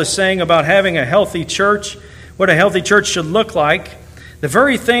Apostle Paul is saying about having a healthy church, what a healthy church should look like, the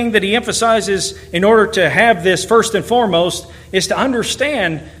very thing that he emphasizes in order to have this first and foremost is to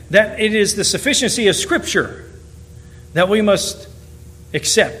understand that it is the sufficiency of Scripture that we must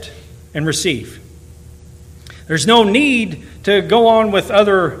accept and receive. There's no need to go on with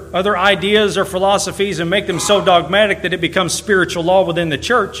other ideas or philosophies and make them so dogmatic that it becomes spiritual law within the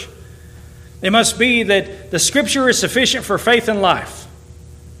church. It must be that the Scripture is sufficient for faith and life.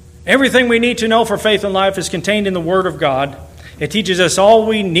 Everything we need to know for faith and life is contained in the Word of God. It teaches us all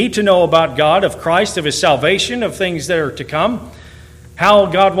we need to know about God, of Christ, of His salvation, of things that are to come, how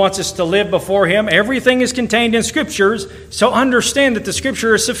God wants us to live before Him. Everything is contained in Scriptures, so understand that the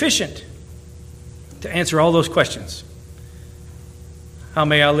Scripture is sufficient to answer all those questions. How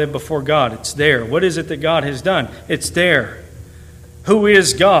may I live before God? It's there. What is it that God has done? It's there. Who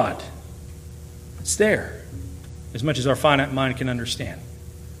is God? It's there, as much as our finite mind can understand.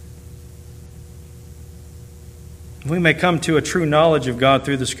 We may come to a true knowledge of God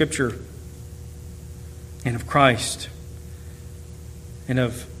through the Scripture and of Christ and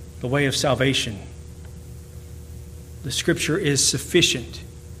of the way of salvation. The Scripture is sufficient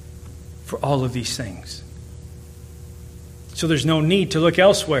for all of these things. So there's no need to look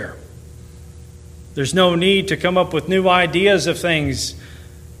elsewhere. There's no need to come up with new ideas of things.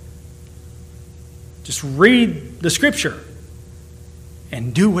 Just read the Scripture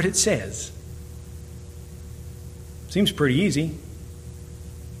and do what it says. Seems pretty easy.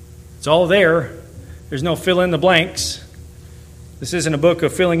 It's all there. There's no fill in the blanks. This isn't a book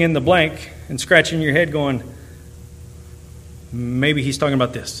of filling in the blank and scratching your head going, maybe he's talking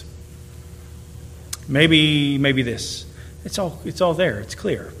about this. Maybe this. It's all there. It's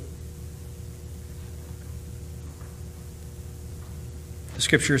clear. The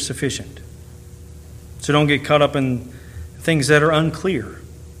Scripture is sufficient. So don't get caught up in things that are unclear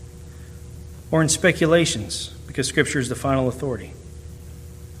or in speculations, because Scripture is the final authority.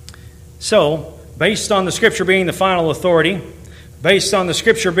 So, based on the Scripture being the final authority, based on the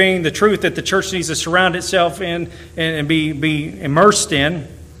Scripture being the truth that the church needs to surround itself in and be immersed in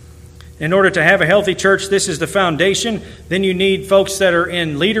order to have a healthy church, this is the foundation. Then you need folks that are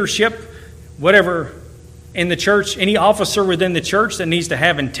in leadership, whatever in the church, any officer within the church that needs to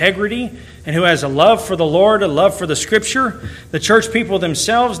have integrity and who has a love for the Lord, a love for the Scripture. The church people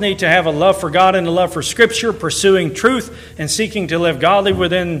themselves need to have a love for God and a love for Scripture, pursuing truth and seeking to live godly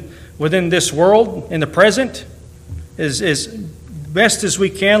within this world in the present as best as we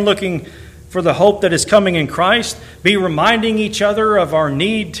can, looking for the hope that is coming in Christ. Be reminding each other of our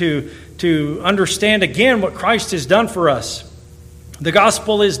need to understand again what Christ has done for us. The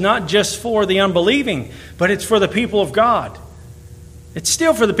gospel is not just for the unbelieving, but it's for the people of God. It's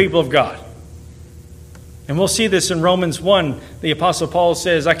still for the people of God. And we'll see this in Romans 1. The Apostle Paul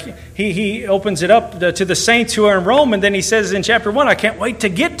says, he opens it up to the saints who are in Rome, and then he says in chapter 1, I can't wait to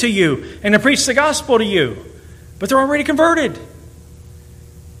get to you and to preach the gospel to you. But they're already converted.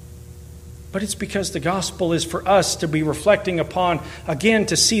 But it's because the gospel is for us to be reflecting upon, again,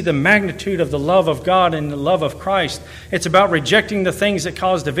 to see the magnitude of the love of God and the love of Christ. It's about rejecting the things that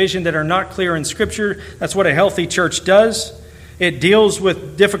cause division that are not clear in Scripture. That's what a healthy church does. It deals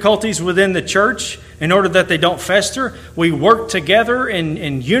with difficulties within the church in order that they don't fester. We work together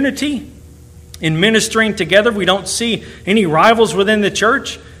in unity, in ministering together. We don't see any rivals within the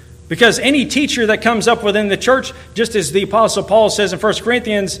church. Because any teacher that comes up within the church, just as the Apostle Paul says in 1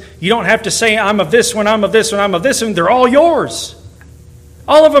 Corinthians, you don't have to say, I'm of this one, I'm of this one, I'm of this one. They're all yours.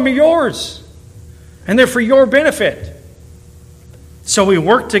 All of them are yours. And they're for your benefit. So we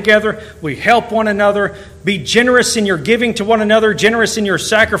work together, we help one another, be generous in your giving to one another, generous in your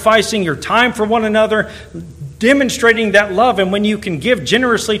sacrificing your time for one another, demonstrating that love. And when you can give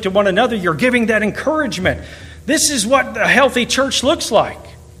generously to one another, you're giving that encouragement. This is what a healthy church looks like.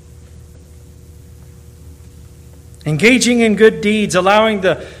 Engaging in good deeds, allowing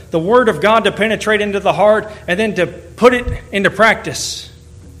the Word of God to penetrate into the heart and then to put it into practice.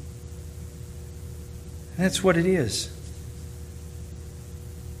 And that's what it is.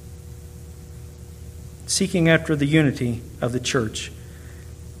 Seeking after the unity of the church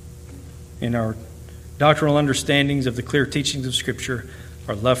in our doctrinal understandings of the clear teachings of Scripture,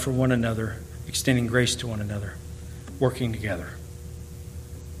 our love for one another, extending grace to one another, working together.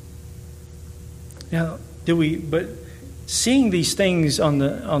 Now, but seeing these things on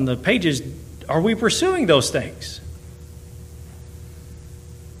the pages, are we pursuing those things?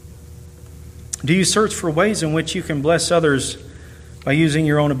 Do you search for ways in which you can bless others by using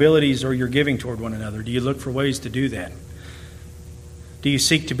your own abilities or your giving toward one another? Do you look for ways to do that? Do you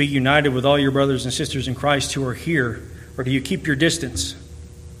seek to be united with all your brothers and sisters in Christ who are here, or do you keep your distance?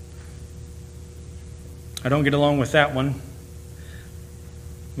 I don't get along with that one.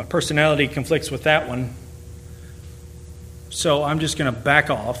 My personality conflicts with that one. So I'm just going to back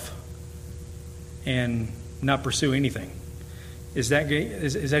off and not pursue anything. Is that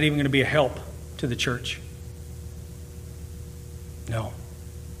even going to be a help to the church? No,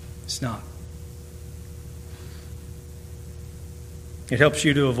 it's not. It helps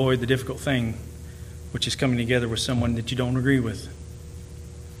you to avoid the difficult thing, which is coming together with someone that you don't agree with.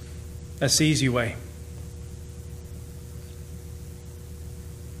 That's the easy way.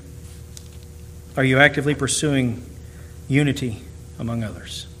 Are you actively pursuing unity among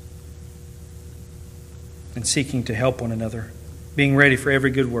others and seeking to help one another, being ready for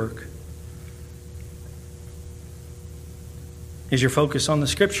every good work? Is your focus on the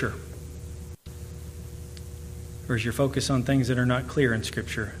Scripture? Or is your focus on things that are not clear in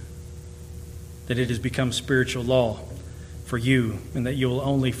Scripture? That it has become spiritual law for you and that you will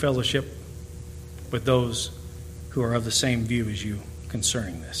only fellowship with those who are of the same view as you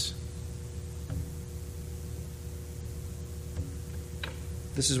concerning this.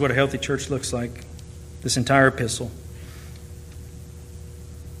 This is what a healthy church looks like. This entire epistle.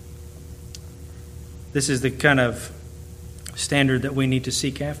 This is the kind of standard that we need to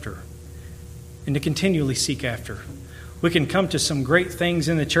seek after and to continually seek after. We can come to some great things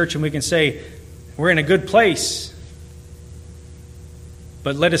in the church and we can say, we're in a good place.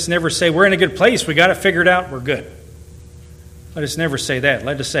 But let us never say, we're in a good place, we got it figured out, we're good. Let us never say that.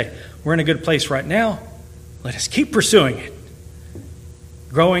 Let us say, we're in a good place right now. Let us keep pursuing it.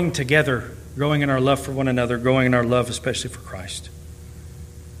 Growing together, growing in our love for one another, growing in our love especially for Christ.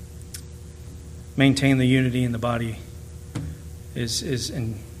 Maintain the unity in the body is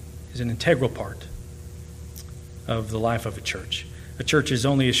an integral part of the life of a church. A church is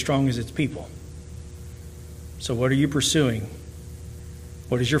only as strong as its people. So what are you pursuing?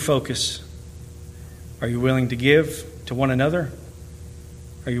 What is your focus? Are you willing to give to one another?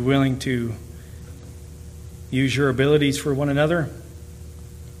 Are you willing to use your abilities for one another?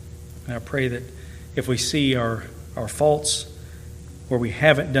 And I pray that if we see our faults where we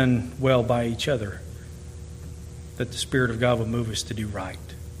haven't done well by each other, that the Spirit of God will move us to do right.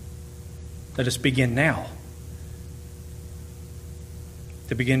 Let us begin now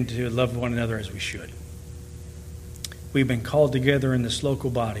to begin to love one another as we should. We've been called together in this local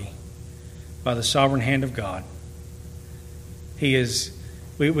body by the sovereign hand of God.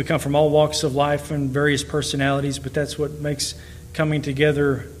 We come from all walks of life and various personalities, but that's what makes coming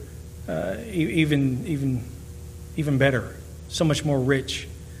together even better, so much more rich,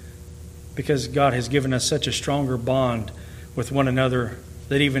 because God has given us such a stronger bond with one another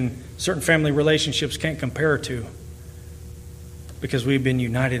that even certain family relationships can't compare to, because we've been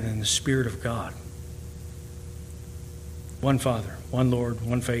united in the Spirit of God. One Father, one Lord,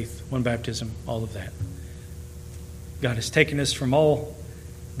 one faith, one baptism, all of that. God has taken us from all,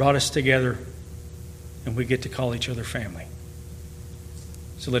 brought us together, and we get to call each other family.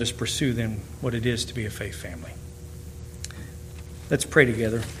 So let us pursue then what it is to be a faith family. Let's pray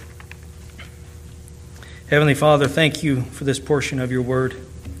together. Heavenly Father, thank you for this portion of your word.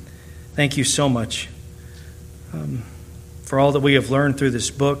 Thank you so much for all that we have learned through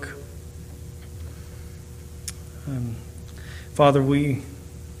this book. Father, we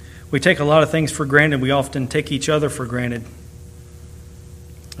take a lot of things for granted. We often take each other for granted.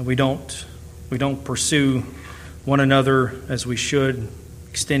 We don't pursue one another as we should,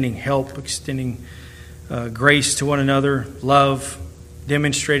 extending help, extending grace to one another, love,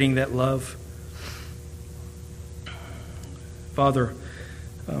 demonstrating that love. Father,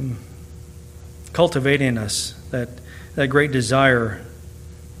 cultivate in us that great desire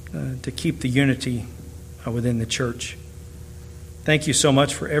to keep the unity within the church. Thank you so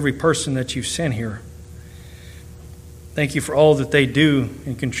much for every person that you've sent here. Thank you for all that they do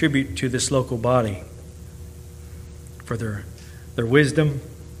and contribute to this local body, for their wisdom,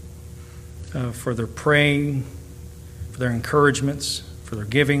 for their praying, for their encouragements, for their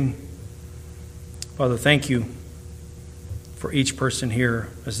giving. Father, thank you for each person here,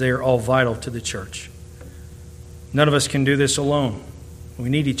 as they are all vital to the church. None of us can do this alone. We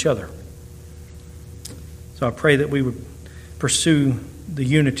need each other. So I pray that we would pursue the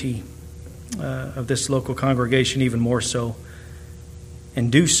unity of this local congregation even more so,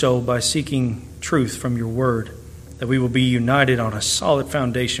 and do so by seeking truth from your word, that we will be united on a solid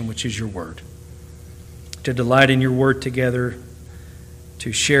foundation, which is your word. To delight in your word together,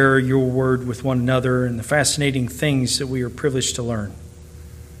 to share your word with one another and the fascinating things that we are privileged to learn.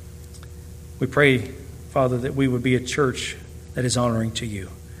 We pray, Father, that we would be a church that is honoring to you.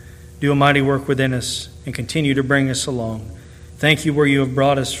 Do a mighty work within us and continue to bring us along. Thank you where you have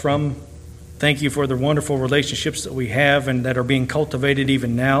brought us from. Thank you for the wonderful relationships that we have and that are being cultivated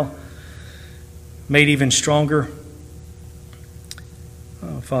even now, made even stronger.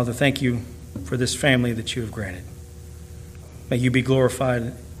 Father, thank you for this family that you have granted. May you be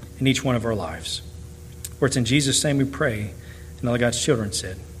glorified in each one of our lives. For it's in Jesus' name we pray, and all God's children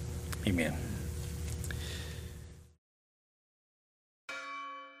said, amen.